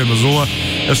 ESPN Missoula,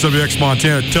 SWX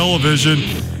Montana Television,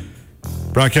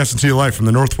 broadcasting to you live from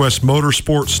the Northwest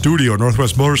Motorsport Studio.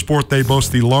 Northwest Motorsport, they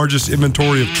boast the largest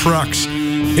inventory of trucks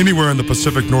anywhere in the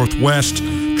Pacific Northwest.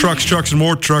 Trucks, and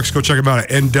more trucks. Go check them out at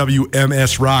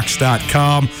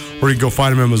nwmsrocks.com, or you can go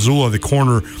find them in Missoula, the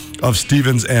corner of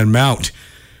Stevens and Mount.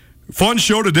 Fun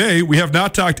show today. We have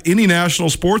not talked any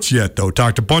national sports yet, though.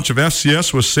 Talked a bunch of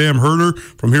FCS with Sam Herder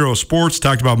from Hero Sports.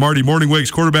 Talked about Marty Morningweg's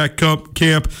quarterback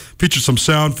camp. Featured some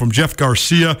sound from Jeff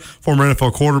Garcia, former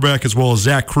NFL quarterback, as well as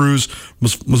Zach Cruz,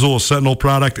 Missoula Sentinel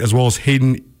product, as well as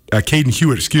Caden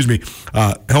Hewitt,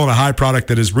 Helena High product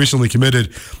that is recently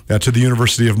committed to the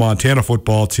University of Montana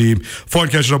football team. Fun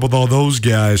catching up with all those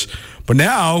guys. But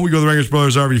now we go to the Rangers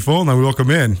Brothers RV phone line. We welcome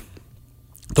in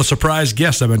the surprise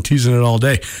guest. I've been teasing it all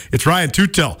day. It's Ryan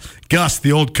Tutel, Gus,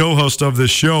 the old co-host of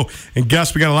this show. And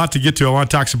Gus, we got a lot to get to. I want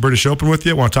to talk some British Open with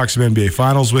you. I want to talk some NBA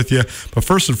Finals with you. But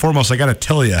first and foremost, I got to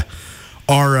tell you,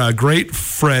 our great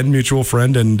friend, mutual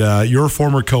friend, and your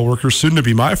former coworker, soon to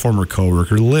be my former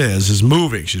coworker, Liz, is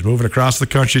moving. She's moving across the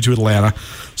country to Atlanta,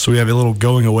 so we have a little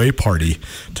going away party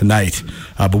tonight.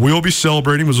 But we will be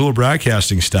celebrating Missoula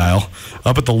broadcasting style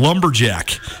up at the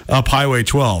Lumberjack up Highway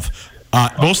 12.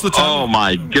 Most of the time. Oh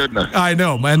my goodness! I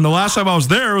know, and the last time I was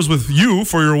there was with you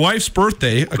for your wife's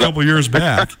birthday a couple years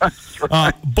back.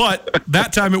 Right. But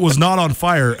that time it was not on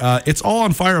fire. It's all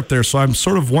on fire up there, so I'm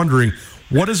sort of wondering,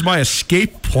 what is my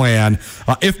escape plan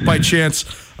if by chance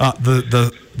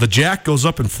the jack goes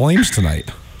up in flames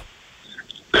tonight?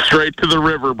 Straight to the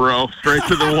river, bro. Straight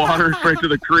to the water, straight to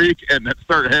the creek, and then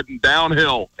start heading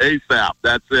downhill ASAP.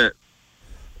 That's it.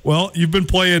 Well, you've been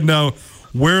playing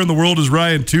Where in the World is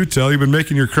Ryan Tutel? You've been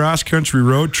making your cross-country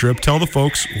road trip. Tell the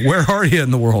folks, where are you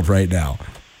in the world right now?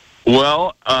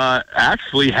 Well,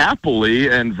 actually, happily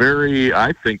and very,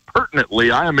 I think, pertinently,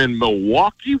 I am in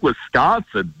Milwaukee,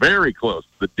 Wisconsin, very close to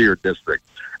the Deer District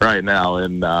right now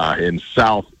in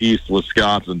southeast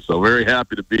Wisconsin. So very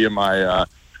happy to be in my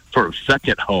sort of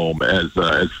second home as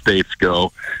states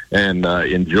go, and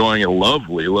enjoying a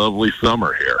lovely, lovely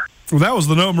summer here. Well, that was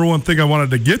the number one thing I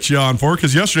wanted to get you on for,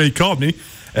 because yesterday you called me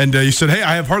and you said, hey,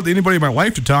 I have hardly anybody in my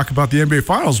life to talk about the NBA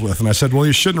Finals with. And I said, well,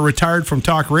 you shouldn't have retired from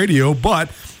talk radio,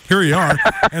 but here you are.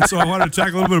 And so I wanted to talk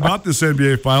a little bit about this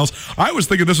NBA Finals. I was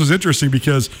thinking this was interesting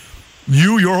because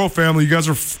your whole family, you guys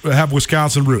have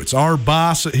Wisconsin roots. Our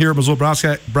boss here at Missoula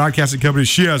Broadcasting Company,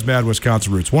 she has mad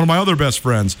Wisconsin roots. One of my other best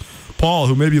friends, Paul,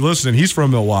 who may be listening, he's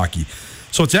from Milwaukee.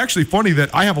 So it's actually funny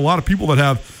that I have a lot of people that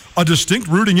have a distinct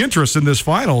rooting interest in this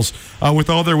finals with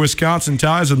all their Wisconsin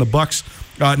ties, and the Bucks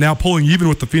now pulling even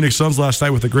with the Phoenix Suns last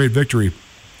night with a great victory.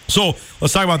 So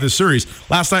let's talk about this series.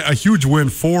 Last night, a huge win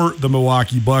for the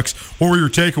Milwaukee Bucks. What were your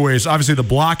takeaways? Obviously, the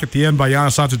block at the end by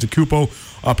Giannis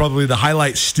Antetokounmpo, probably the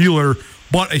highlight stealer,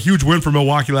 but a huge win for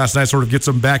Milwaukee last night sort of gets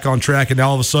them back on track, and now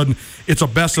all of a sudden it's a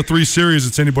best-of-3 series.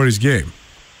 It's anybody's game.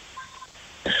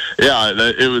 Yeah,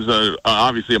 it was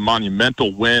obviously a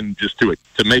monumental win just to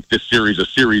make this series a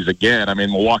series again. I mean,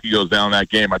 Milwaukee goes down that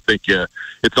game. I think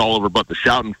it's all over but the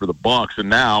shouting for the Bucks. And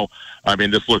now, I mean,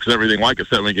 this looks everything like a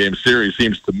 7-game series,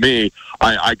 seems to me.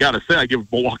 I got to say, I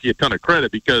give Milwaukee a ton of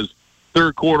credit because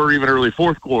third quarter, even early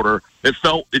fourth quarter, it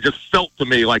just felt to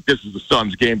me like this is the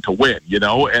Suns' game to win, you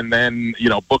know? And then, you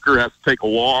know, Booker has to take a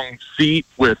long seat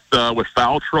with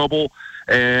foul trouble.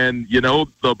 And, you know,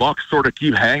 the Bucks sort of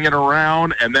keep hanging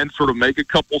around and then sort of make a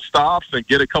couple stops and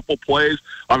get a couple plays.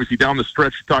 Obviously, down the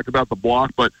stretch, you talked about the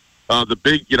block, but the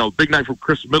big night from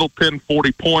Chris Middleton,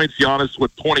 40 points. Giannis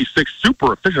with 26,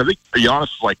 super efficient. I think Giannis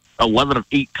was like 11 of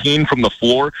 18 from the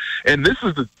floor. And this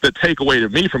is the takeaway to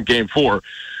me from Game 4.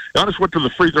 Giannis went to the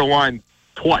free throw line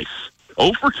twice.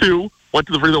 0 for 2, went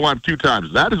to the free throw line 2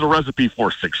 times. That is a recipe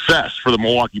for success for the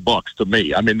Milwaukee Bucks to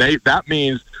me. I mean, that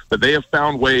means that they have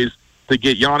found ways to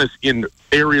get Giannis in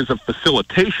areas of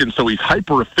facilitation so he's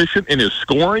hyper efficient in his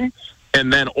scoring,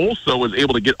 and then also was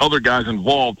able to get other guys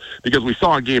involved, because we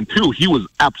saw in Game 2 he was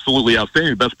absolutely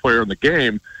outstanding, the best player in the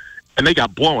game, and they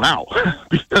got blown out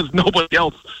because nobody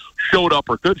else showed up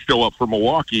or could show up for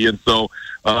Milwaukee. And so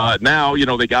now,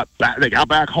 they got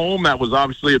back home. That was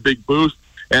obviously a big boost,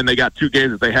 and they got 2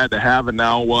 games that they had to have, and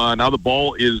now the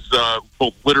ball is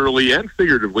both literally and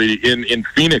figuratively in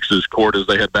Phoenix's court as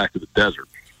they head back to the desert.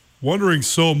 Wondering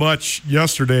so much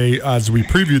yesterday, as we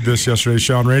previewed this yesterday,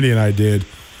 Sean Rainey and I did,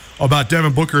 about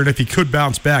Devin Booker and if he could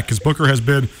bounce back, because Booker has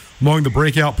been among the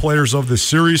breakout players of this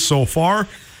series so far,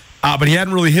 but he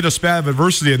hadn't really hit a spat of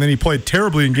adversity, and then he played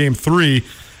terribly in Game 3,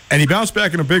 and he bounced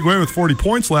back in a big way with 40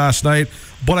 points last night.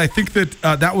 But I think that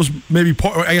that was maybe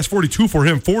 42 for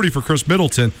him, 40 for Chris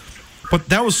Middleton. But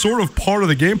that was sort of part of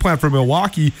the game plan for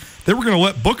Milwaukee. They were going to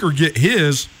let Booker get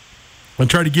his and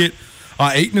try to get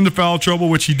Ayton into foul trouble,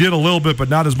 which he did a little bit, but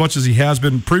not as much as he has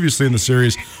been previously in the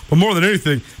series. But more than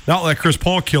anything, not let Chris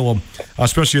Paul kill him,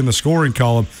 especially in the scoring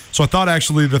column. So I thought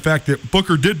actually the fact that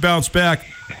Booker did bounce back,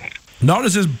 not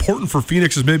as important for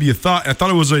Phoenix as maybe you thought. I thought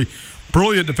it was a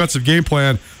brilliant defensive game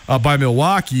plan by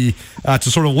Milwaukee to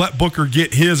sort of let Booker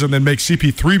get his and then make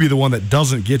CP3 be the one that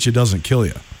doesn't get you, doesn't kill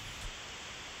you.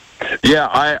 Yeah,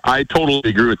 I totally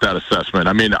agree with that assessment.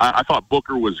 I mean, I thought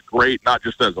Booker was great, not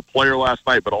just as a player last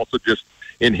night, but also just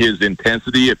in his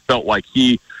intensity. It felt like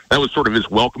that was sort of his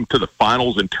welcome to the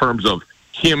finals in terms of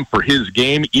him for his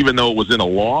game, even though it was in a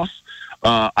loss.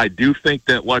 I do think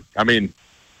that,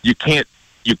 you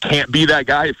can't be that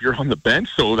guy if you're on the bench.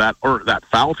 So that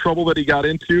foul trouble that he got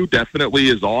into definitely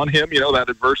is on him, that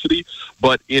adversity.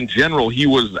 But in general, he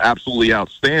was absolutely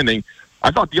outstanding. I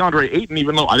thought DeAndre Ayton,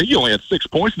 even though I think he only had 6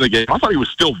 points in the game, I thought he was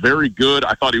still very good.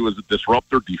 I thought he was a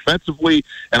disruptor defensively,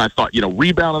 and I thought,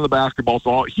 rebounding the basketball.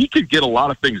 So he could get a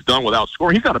lot of things done without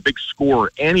scoring. He's not a big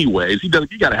scorer anyways. You got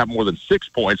to have more than 6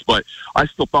 points, but I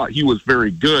still thought he was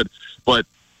very good. But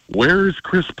where's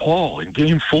Chris Paul in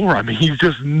Game 4? I mean, he's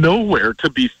just nowhere to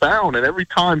be found. And every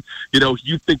time,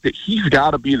 you think that he's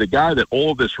got to be the guy that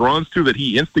all of this runs to, that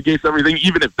he instigates everything,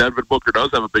 even if Devin Booker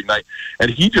does have a big night. And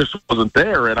he just wasn't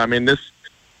there. And I mean,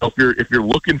 if you're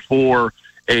looking for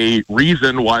a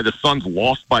reason why the Suns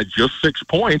lost by just 6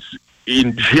 points,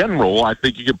 in general, I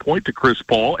think you can point to Chris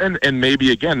Paul. And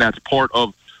maybe, again, that's part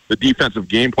of the defensive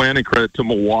game plan, and credit to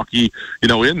Milwaukee,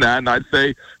 in that. And I'd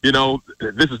say,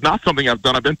 this is not something I've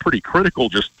done. I've been pretty critical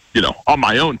just, on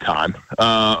my own time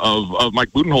of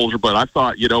Mike Budenholzer. But I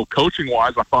thought,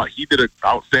 coaching-wise, I thought he did an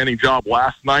outstanding job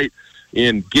last night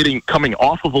in coming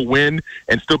off of a win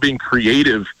and still being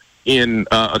creative in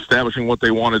establishing what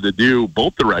they wanted to do,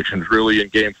 both directions, really, in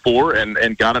Game 4,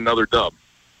 and got another dub.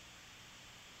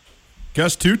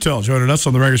 Gus Tutel joining us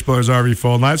on the Rangers Brothers RV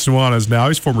phone line. Nuanez now.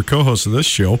 He's former co-host of this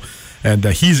show, and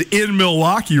he's in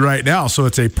Milwaukee right now, so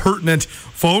it's a pertinent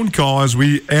phone call as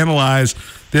we analyze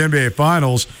the NBA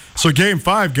Finals. So Game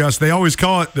 5, Gus, they always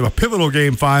call it a pivotal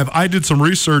Game 5. I did some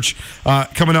research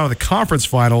coming out of the conference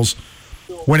finals.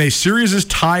 When a series is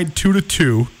tied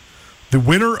 2-2, the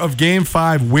winner of Game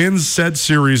 5 wins said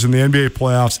series in the NBA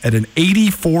playoffs at an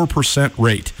 84%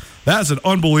 rate. That is an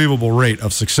unbelievable rate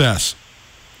of success.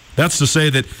 That's to say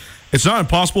that it's not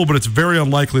impossible, but it's very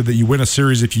unlikely that you win a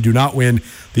series if you do not win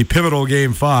the pivotal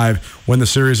Game 5 when the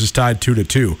series is tied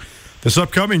 2-2. This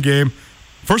upcoming game,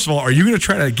 first of all, are you going to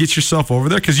try to get yourself over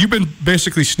there? Because you've been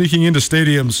basically sneaking into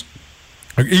stadiums.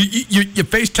 You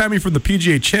FaceTime me from the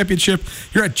PGA Championship.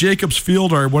 You're at Jacobs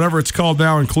Field or whatever it's called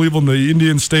now in Cleveland, the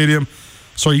Indian Stadium.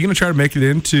 So are you going to try to make it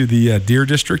into the Deer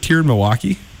District here in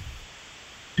Milwaukee?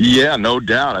 Yeah, no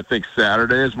doubt. I think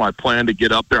Saturday is my plan to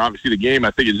get up there. Obviously, the game,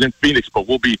 I think, is in Phoenix, but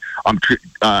we'll be.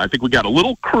 I think we got a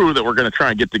little crew that we're going to try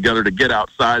and get together to get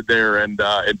outside there and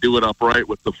do it upright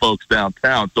with the folks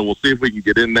downtown. So we'll see if we can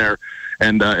get in there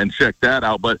and check that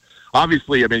out. But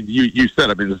obviously, I mean, you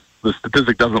said, I mean, the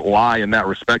statistic doesn't lie in that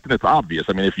respect, and it's obvious.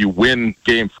 I mean, if you win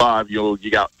Game 5, you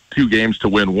got 2 games to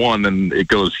win 1, and it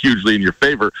goes hugely in your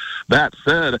favor. That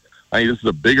said, I think this is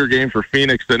a bigger game for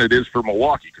Phoenix than it is for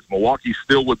Milwaukee, because Milwaukee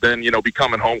still would then, will be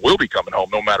coming home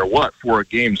no matter what for a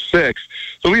Game 6.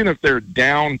 So even if they're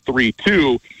down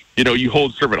 3-2, you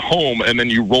hold serve at home and then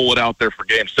you roll it out there for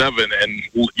Game 7 and,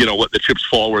 let the chips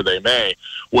fall where they may.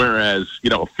 Whereas,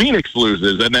 Phoenix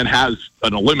loses and then has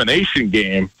an elimination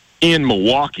game in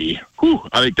Milwaukee.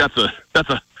 I think that's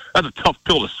a tough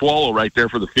pill to swallow right there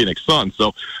for the Phoenix Suns.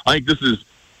 So I think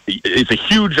it's a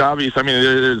huge, obvious. I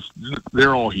mean,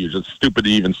 they're all huge. It's stupid to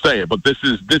even say it, but this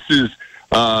is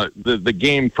the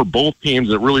game for both teams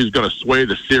that really is going to sway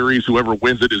the series. Whoever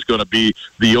wins it is going to be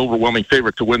the overwhelming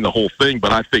favorite to win the whole thing.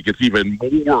 But I think it's even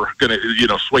more going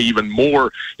to, sway even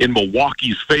more in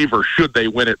Milwaukee's favor should they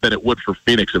win it than it would for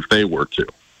Phoenix if they were to.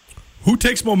 Who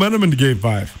takes momentum into Game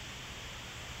 5?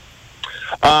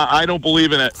 I don't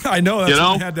believe in it. I know. That's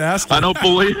what I had to ask you. I don't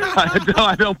believe.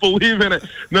 I don't believe in it.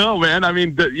 No, man. I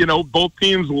mean, both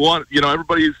teams want.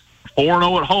 Everybody's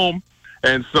 4-0 at home,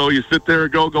 and so you sit there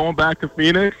and going back to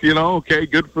Phoenix. Okay,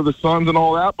 good for the Suns and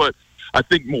all that, but I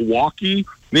think Milwaukee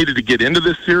needed to get into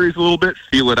this series a little bit,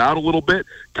 feel it out a little bit,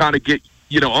 kind of get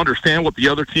understand what the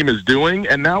other team is doing,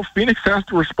 and now Phoenix has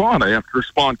to respond. They have to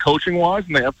respond coaching wise,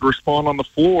 and they have to respond on the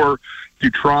floor to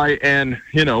try and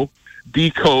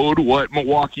decode what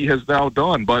Milwaukee has now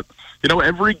done. But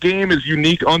every game is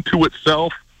unique unto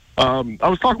itself. I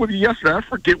was talking with you yesterday. I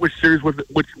forget which series what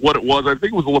it was. I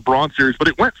think it was the LeBron series, but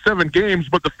it went 7 games.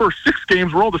 But the first 6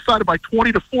 games were all decided by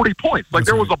 20 to 40 points. Like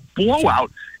there was a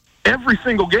blowout every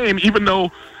single game, even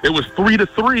though it was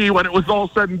 3-3 when it was all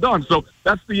said and done. So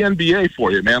that's the NBA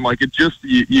for you, man. Like it just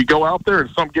you go out there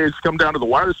and some games come down to the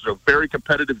wire. This is a very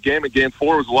competitive game. In Game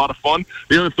 4 it was a lot of fun.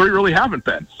 The other 3 really haven't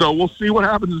been. So we'll see what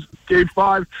happens in Game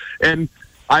 5. And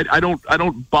I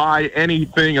don't buy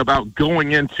anything about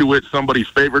going into it somebody's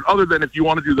favorite, other than if you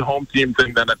want to do the home team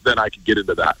thing, then I can get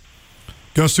into that.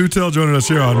 Gus Utel joining us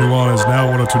here on Nuanez Now,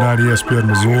 102.9 ESPN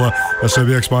Missoula,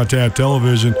 SWX Montana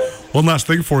Television. One last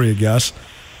thing for you, Gus.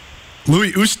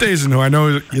 Louis Oosthuizen, who I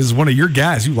know is one of your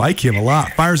guys, you like him a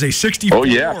lot, fires a 64. Oh,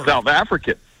 yeah, South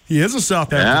African. He is a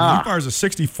South African. Yeah. He fires a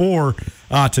 64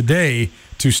 today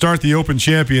to start the Open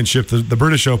Championship, the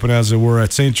British Open, as it were,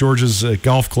 at St. George's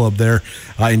Golf Club there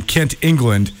in Kent,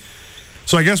 England.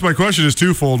 So I guess my question is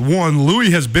twofold. One, Louis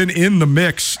has been in the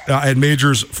mix at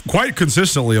majors quite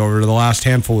consistently over the last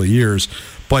handful of years,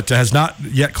 but has not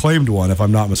yet claimed one, if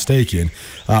I'm not mistaken.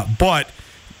 But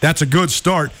that's a good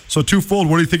start. So twofold,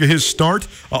 what do you think of his start?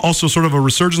 Also sort of a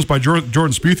resurgence by Jordan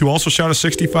Spieth, who also shot a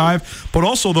 65. But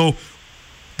also, though,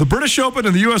 the British Open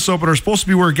and the U.S. Open are supposed to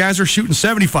be where guys are shooting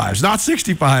 75s, not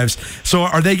 65s. So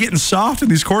are they getting soft in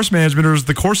these course management, or is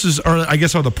the courses, or I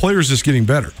guess are the players just getting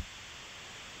better?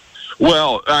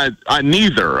 Well,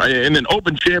 neither. In an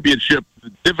Open Championship, the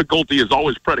difficulty is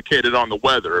always predicated on the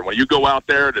weather. And when you go out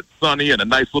there and it's sunny and a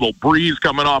nice little breeze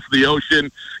coming off the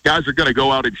ocean, guys are going to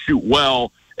go out and shoot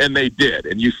well, and they did.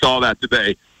 And you saw that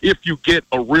today. If you get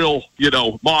a real,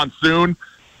 monsoon,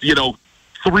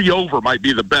 3 over might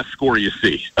be the best score you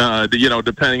see,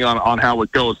 depending on how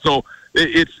it goes. So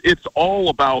it's all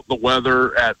about the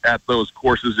weather at those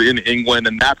courses in England,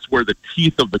 and that's where the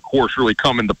teeth of the course really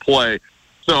come into play.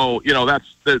 So,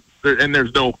 and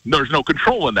there's no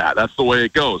control in that. That's the way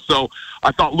it goes. So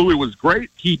I thought Louis was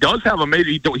great. He does have a major.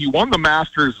 He won the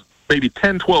Masters maybe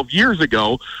 10, 12 years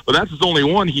ago, but that's his only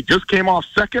one. He just came off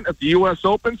second at the U.S.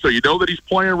 Open, so you know that he's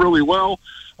playing really well.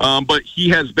 But he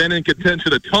has been in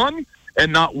contention a ton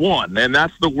and not won. And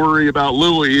that's the worry about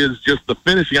Louis, is just the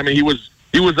finishing. I mean, he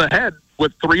was ahead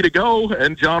with 3 to go,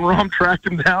 and Jon Rahm tracked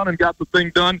him down and got the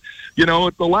thing done,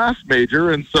 at the last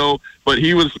major. And so, but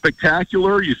he was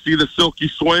spectacular. You see the silky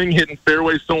swing, hitting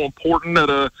fairways so important at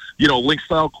a,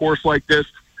 link-style course like this.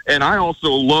 And I also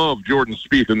love Jordan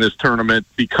Spieth in this tournament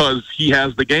because he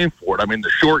has the game for it. I mean, the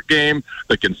short game,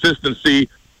 the consistency,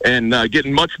 and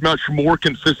getting much, much more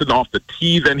consistent off the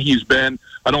tee than he's been.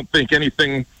 I don't think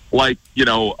anything like,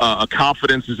 a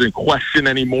confidence is in question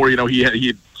anymore. He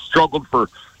had struggled for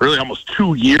really almost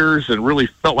 2 years and really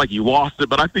felt like he lost it.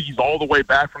 But I think he's all the way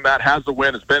back from that, has a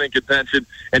win, has been in contention,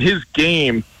 and his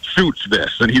game suits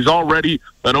this. And he's already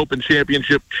an Open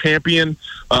Championship champion.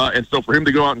 And so for him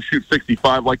to go out and shoot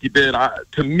 65 like he did,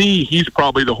 to me, he's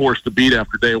probably the horse to beat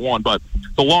after day one. But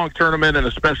it's a long tournament, and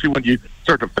especially when you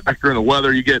start to factor in the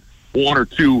weather, you get 1 or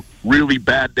 2 really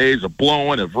bad days of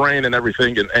blowing, of rain and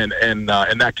everything, and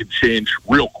that can change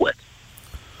real quick.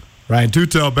 Ryan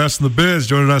Tutel, best in the biz,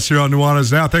 joining us here on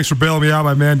Nuanez Now. Thanks for bailing me out,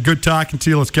 my man. Good talking to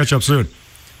you. Let's catch up soon.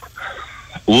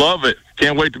 Love it.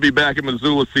 Can't wait to be back in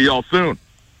Missoula. See y'all soon.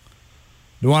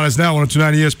 Nuanez Now,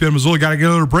 102.9 ESPN Missoula. Got to get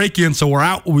a little break in, so we're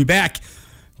out. We'll be back.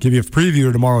 Give you a preview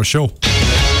of tomorrow's show.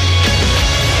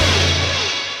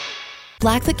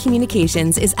 Blackfoot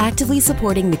Communications is actively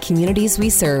supporting the communities we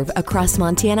serve across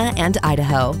Montana and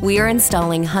Idaho. We are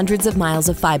installing hundreds of miles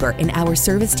of fiber in our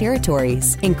service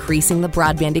territories, increasing the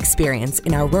broadband experience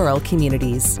in our rural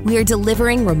communities. We are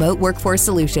delivering remote workforce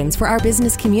solutions for our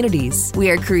business communities. We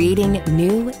are creating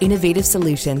new, innovative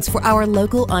solutions for our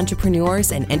local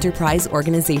entrepreneurs and enterprise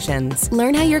organizations.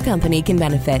 Learn how your company can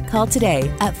benefit. Call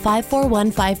today at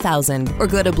 541-5000 or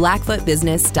go to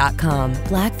blackfootbusiness.com.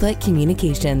 Blackfoot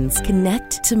Communications. Connect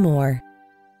to more.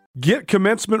 Get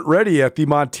commencement ready at the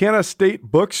Montana State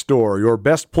Bookstore, your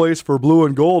best place for blue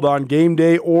and gold on game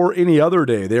day or any other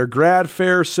day. Their grad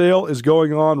fair sale is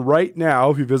going on right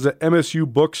now if you visit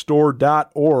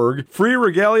msubookstore.org. Free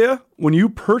regalia when you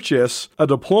purchase a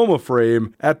diploma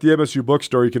frame at the MSU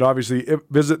Bookstore. You can obviously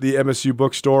visit the MSU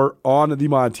Bookstore on the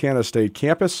Montana State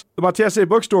campus. The Montana State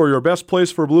Bookstore, your best place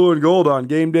for blue and gold on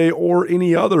game day or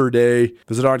any other day.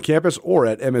 Visit on campus or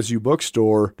at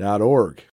msubookstore.org.